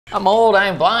I'm old, I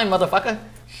ain't blind, motherfucker.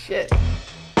 Shit.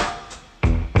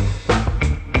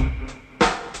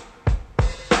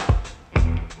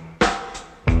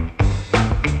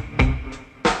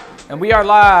 And we are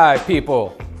live,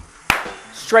 people.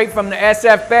 Straight from the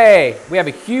SF Bay. We have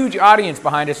a huge audience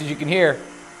behind us, as you can hear.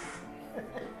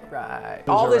 Right.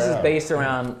 All this is based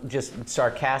around just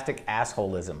sarcastic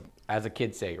assholism. As the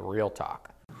kids say, real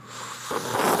talk.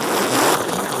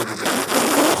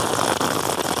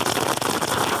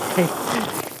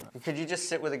 Could you just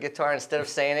sit with a guitar instead of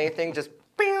saying anything? Just.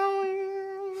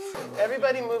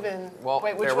 Everybody move in. Well,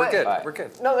 wait, which there, way? we're good. Right. We're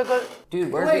good. No, they're good.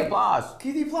 Dude, where's the applause?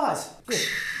 Keep the applause. Good.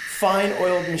 Fine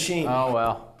oiled machine. Oh,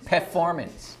 well.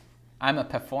 Performance. I'm a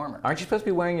performer. Aren't you supposed to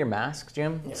be wearing your mask,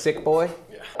 Jim? Yeah. Sick boy?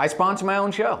 Yeah. I sponsor my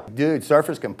own show. Dude,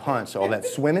 surfers can punch. All that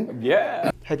swimming?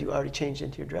 Yeah. Had you already changed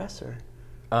into your dress, or?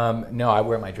 No, I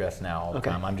wear my dress now all the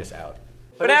time. I'm just out.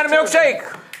 Banana milkshake!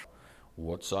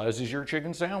 What size is your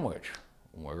chicken sandwich?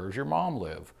 Where does your mom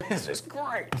live? This is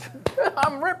great.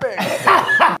 I'm ripping.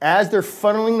 As they're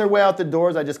funneling their way out the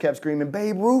doors, I just kept screaming,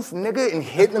 Babe Ruth, nigga, and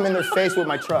hitting them in their face with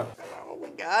my truck. Oh, we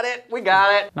got it. We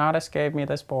got it. Nodis gave me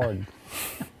this board.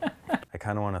 I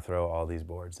kind of want to throw all these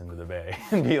boards into the bay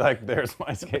and be like, there's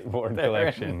my skateboard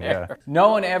collection. Yeah. No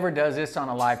one ever does this on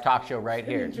a live talk show right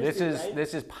here. This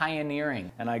is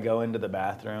pioneering. And I go into the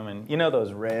bathroom and you know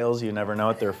those rails, you never know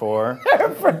what they're for?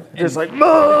 Just like,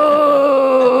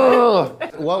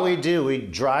 What we do,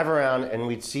 we'd drive around and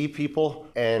we'd see people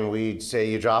and we'd say,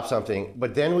 you dropped something,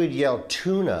 but then we'd yell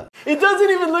tuna. It doesn't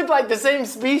even look like the same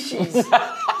species.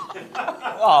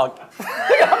 Oh,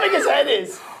 Look how big his head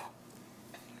is.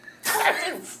 That's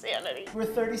insanity. We're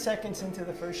 30 seconds into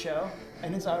the first show,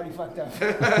 and it's already fucked up.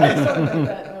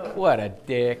 What a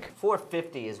dick.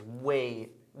 $4.50 is way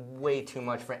too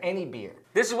much for any beer.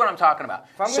 This is what I'm talking about.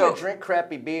 If I'm gonna drink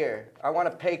crappy beer, I want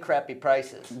to pay crappy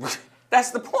prices.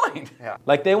 That's the point. Yeah.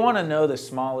 Like they want to know the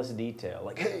smallest detail.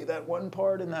 Like, hey, that one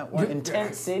part in that one in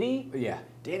Tent City? Yeah.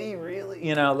 Did he really,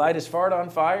 you know, light his fart on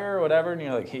fire or whatever? And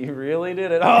you're like, he really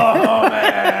did it? Oh,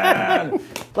 man.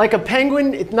 Like a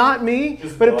penguin, it's not me,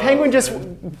 but a penguin just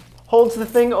holds the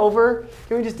thing over.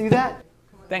 Can we just do that?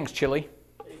 Thanks, Chili.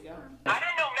 I didn't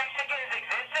know Mexicans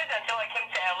existed until I came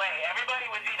to LA. Everybody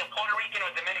was either Puerto Rican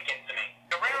or Dominican to me.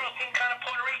 Guerrero seemed kind of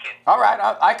Puerto Rican. All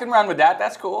right, I can run with that.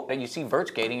 That's cool. And you see vert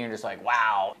skating, you're just like,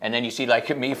 wow. And then you see like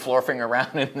me florfing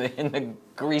around in the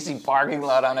greasy parking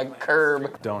lot on a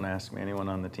curb. Don't ask me anyone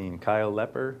on the team. Kyle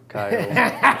Lepper, Kyle,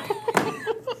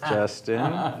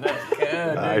 Justin. That's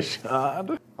good.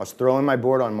 Ishad. I was throwing my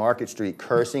board on Market Street,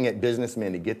 cursing at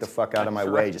businessmen to get the fuck out of my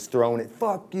way, just throwing it,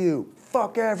 fuck you,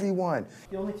 fuck everyone.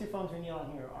 The only two phones we need on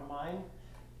here are mine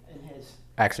and his.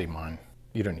 Actually, mine.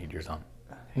 You don't need yours on.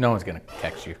 No one's gonna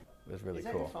text you. It was really Is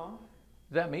that cool. your phone?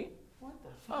 Is that me? What the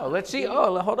fuck? Oh, let's see.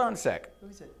 Oh, hold on a sec. Who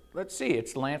is it? Let's see.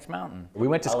 It's Lance Mountain. We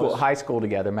went to school, high school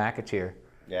together, McAteer,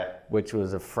 Yeah. which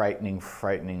was a frightening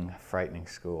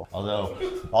school.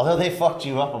 Although they fucked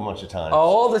you up a bunch of times.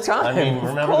 All the time. I mean,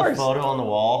 remember the photo on the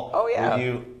wall? Oh, yeah. Where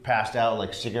you passed out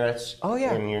like cigarettes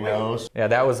in your nose? Yeah,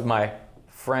 that was my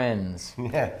friends.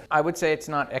 Yeah. I would say it's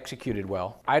not executed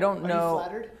well. I don't know. Are you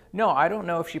flattered? No, I don't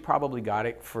know if she probably got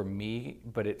it for me,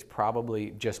 but it's probably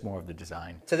just more of the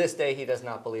design. To this day, he does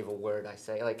not believe a word I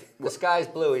say. Like, the sky's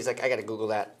blue. He's like, I gotta Google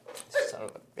that. Son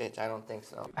of a bitch, I don't think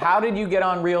so. How did you get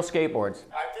on real skateboards?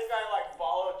 I think I like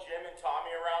followed Jim and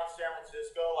Tommy around San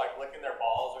Francisco, like licking their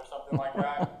balls or something like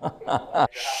that.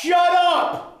 Shut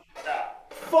up! Yeah.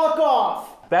 Fuck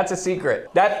off! That's a secret.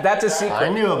 That's a I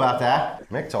secret. knew about that.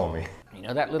 Mick told me. You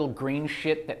know that little green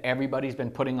shit that everybody's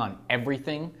been putting on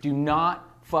everything? Do not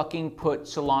fucking put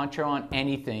cilantro on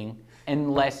anything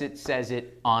unless it says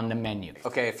it on the menu.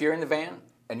 Okay, if you're in the van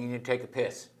and you need to take a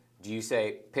piss, do you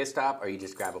say piss stop or you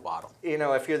just grab a bottle? You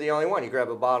know, if you're the only one, you grab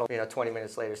a bottle. You know, 20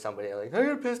 minutes later, somebody like, I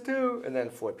gotta piss too. And then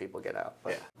 4 people get out.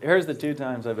 But, Here's the 2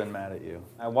 times I've been mad at you.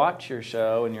 I watch your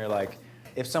show and you're like,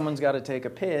 if someone's got to take a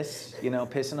piss, you know,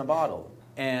 piss in a bottle.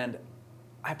 And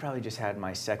I probably just had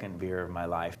my 2nd beer of my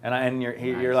life. And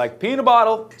you're like, pee in a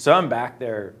bottle. So I'm back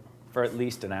there for at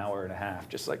least an hour and a half,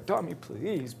 just like, Tommy,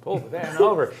 please pull the van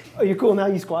over. Oh, you're cool now?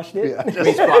 You squashed it? Yeah, I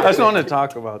just want to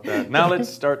talk about that. Now let's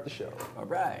start the show. All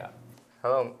right.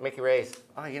 hello, Mickey Ray's.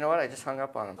 Oh, you know what? I just hung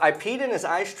up on him. I peed in his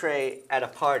ice tray at a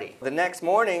party. The next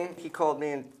morning, he called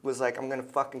me and was like, I'm gonna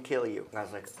fucking kill you. And I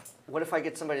was like, what if I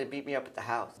get somebody to beat me up at the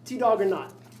house? T-Dog or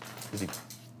not? Is he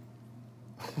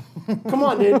Come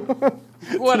on, dude.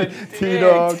 What a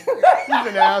T-Dog? He's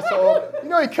an asshole. You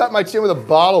know he cut my chin with a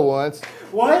bottle once.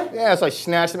 What? Yeah, so I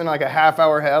snatched him in like a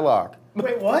half-hour headlock.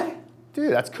 Wait, what?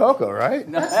 Dude, that's Coco, right?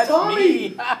 No, That's Tommy.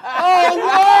 me. Oh,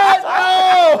 what?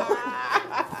 Oh!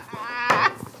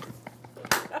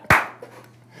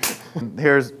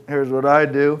 Here's what I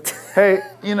do. Hey,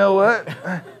 you know what?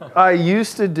 I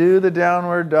used to do the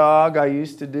downward dog. I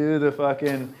used to do the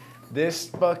fucking, this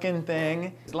fucking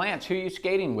thing. Lance, who are you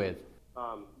skating with?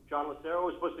 John Lucero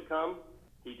was supposed to come.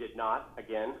 He did not,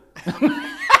 again.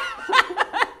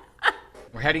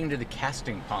 We're heading to the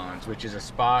Casting Ponds, which is a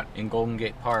spot in Golden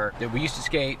Gate Park that we used to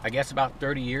skate, I guess, about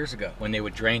 30 years ago when they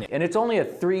would drain it. And it's only a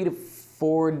 3 to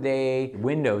 4 day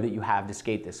window that you have to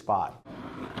skate this spot.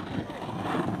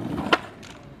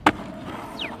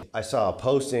 I saw a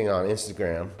posting on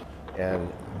Instagram, and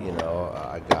you know,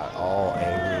 I got all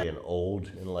angry and old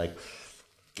and like,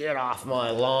 get off my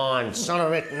lawn, son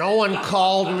of it. No one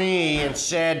called me and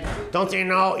said, don't they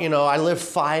know, I live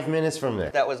 5 minutes from there.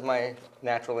 That was my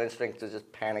natural instinct to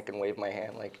just panic and wave my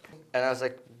hand, like, and I was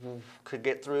like, could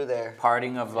get through there.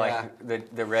 Parting of like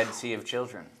the Red Sea of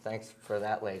children. Thanks for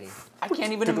that, lady. I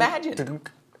can't even imagine.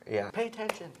 Yeah. Pay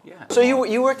attention. Yeah. So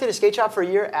you worked at a skate shop for a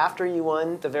year after you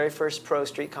won the very first pro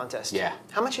street contest. Yeah.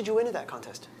 How much did you win at that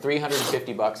contest?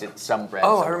 $350 at some bread.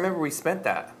 Oh, I remember we spent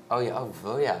that. Oh yeah,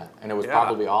 oh yeah. And it was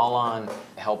probably all on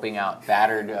helping out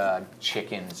battered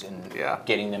chickens and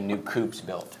getting them new coops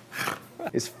built.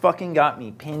 He's fucking got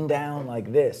me pinned down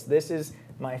like this. This is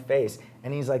my face.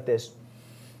 And he's like this.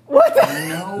 What?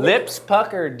 No. Lips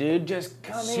puckered, dude, just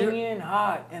coming in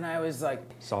hot. And I was like,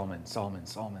 Solomon. You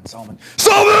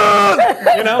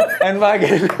know? And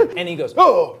fucking, and he goes,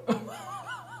 oh.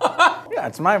 Yeah,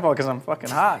 it's my fault because I'm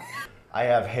fucking hot. I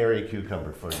have hairy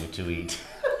cucumber for you to eat.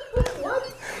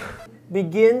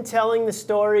 Begin telling the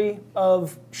story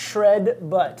of Shred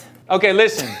Butt. Okay,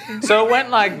 listen. So it went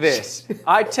like this.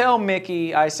 I tell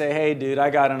Mickey, I say, hey, dude, I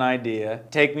got an idea.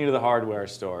 Take me to the hardware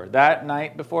store. That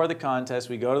night before the contest,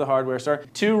 we go to the hardware store.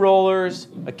 2 rollers,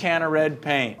 a can of red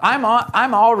paint. I'm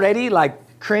already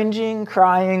like cringing,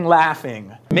 crying,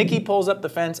 laughing. Mickey pulls up the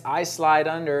fence. I slide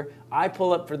under. I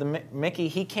pull up for the Mickey.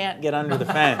 He can't get under the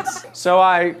fence. So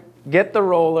I get the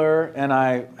roller and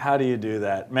how do you do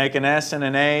that? Make an S and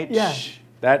an H. Yeah.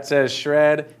 That says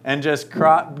shred, and just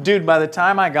dude, by the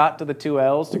time I got to the 2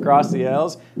 L's to cross the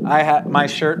L's, my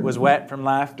shirt was wet from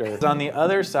laughter. On the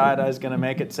other side, I was gonna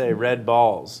make it say red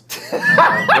balls,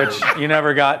 which you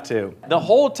never got to. The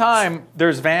whole time,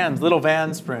 there's vans, little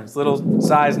van sprints, little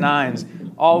size 9s,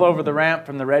 all over the ramp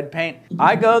from the red paint.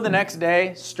 I go the next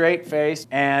day, straight face,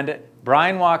 and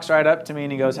Brian walks right up to me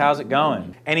and he goes, how's it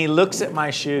going? And he looks at my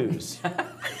shoes.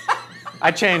 I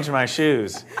changed my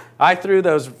shoes. I threw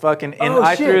those fucking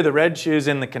I threw the red shoes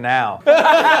in the canal.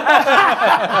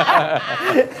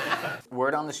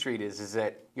 Word on the street is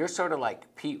that you're sort of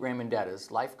like Pete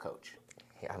Raimondetta's life coach.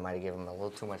 Yeah, I might have given him a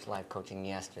little too much life coaching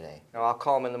yesterday. I'll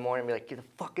call him in the morning and be like, you're the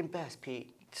fucking best,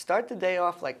 Pete. Start the day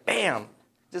off like, bam!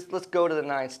 Just let's go to the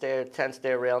 9-stair,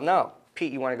 10-stair rail. No,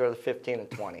 Pete, you want to go to the 15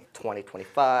 and 20. 20,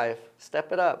 25,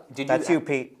 step it up. That's you,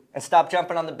 Pete. And stop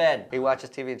jumping on the bed. He watches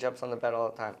TV and jumps on the bed all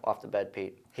the time. Off the bed,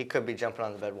 Pete. He could be jumping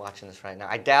on the bed watching this right now.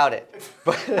 I doubt it.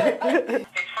 But Is Frank your new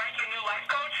life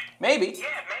coach? Maybe. Yeah,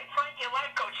 make Frank your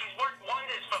life coach. He's worked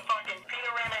wonders for fucking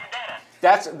Peter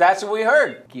Raimonetta. That's what we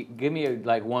heard. Give me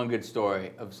like one good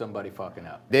story of somebody fucking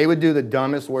up. They would do the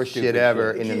dumbest, worst shit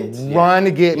ever, and then run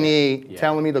to get me,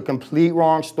 telling me the complete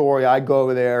wrong story. I'd go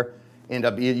over there, end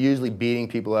up usually beating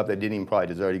people up that didn't even probably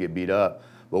deserve to get beat up.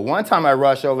 But one time I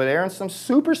rushed over there and some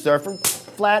super surfer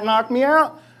flat knocked me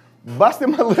out, busted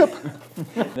my lip.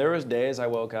 There was days I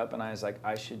woke up and I was like,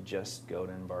 I should just go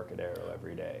to Embarcadero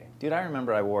every day. Dude, I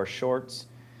remember I wore shorts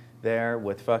there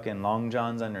with fucking long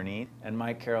johns underneath, and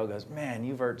Mike Carroll goes, man,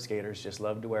 you vert skaters just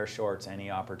love to wear shorts any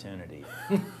opportunity.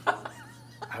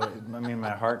 I mean, my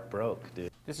heart broke, dude.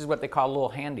 This is what they call a little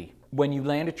handy. When you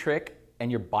land a trick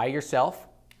and you're by yourself,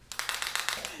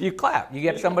 you clap. You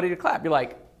get somebody to clap. You're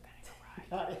like,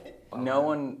 no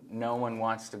one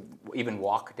wants to even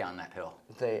walk down that hill.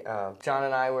 John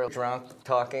and I were drunk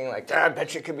talking like, I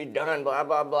bet you could be done, blah,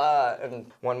 blah, blah.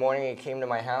 And one morning he came to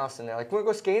my house and they're like, wanna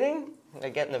go skating? And I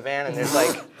get in the van and there's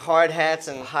like hard hats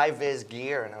and high-vis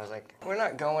gear. And I was like, we're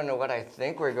not going to what I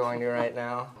think we're going to right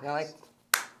now. And they're like,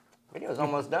 video's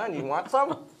almost done. You want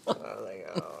some? I was like,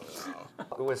 oh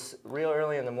no. It was real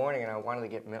early in the morning and I wanted to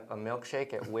get a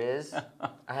milkshake at Whiz.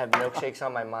 I had milkshakes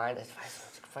on my mind.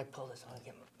 If I pull this, I'm gonna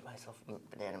get myself a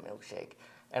banana milkshake.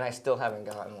 And I still haven't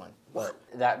gotten one. But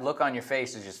that look on your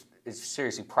face is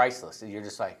seriously priceless. You're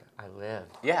just like, I live.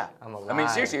 Yeah. I'm alive. I mean,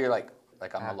 seriously, you're like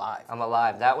I'm alive. I'm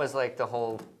alive. That was like the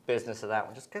whole business of that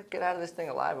one. Just get out of this thing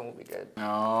alive and we'll be good.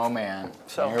 Oh man.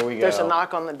 So here we go. There's a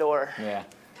knock on the door. Yeah.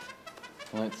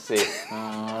 Let's see.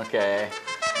 Okay.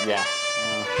 Yeah.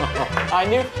 I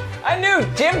knew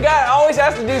Jim always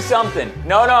has to do something.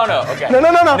 No. Okay. No.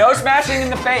 No smashing in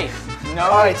the face. No.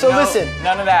 All right, so listen.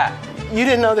 None of that. You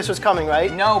didn't know this was coming,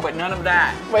 right? No, but none of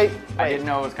that. Wait. I didn't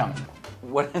know it was coming.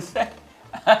 What is that?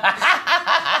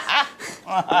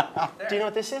 Do you know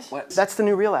what this is? What? That's the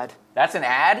new Real ad. That's an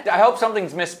ad? I hope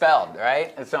something's misspelled,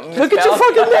 right? Is something Look at your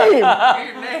misspelled?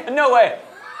 fucking name. No way.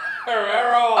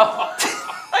 Herrero. Oh.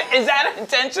 Is that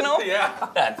intentional? Yeah.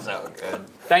 That's so good.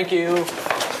 Thank you.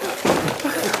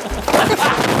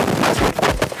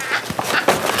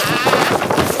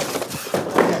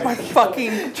 My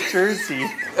fucking jersey.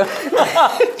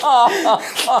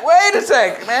 Wait a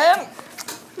sec, man.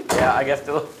 Yeah, I guess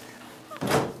the.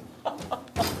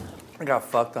 I got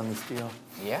fucked on this deal.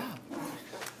 Yeah.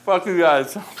 Fuck you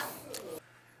guys.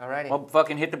 Alrighty. Well,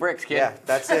 fucking hit the bricks, kid. Yeah,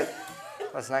 that's it.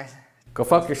 That's nice. Go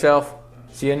fuck yourself.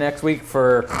 See you next week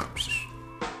for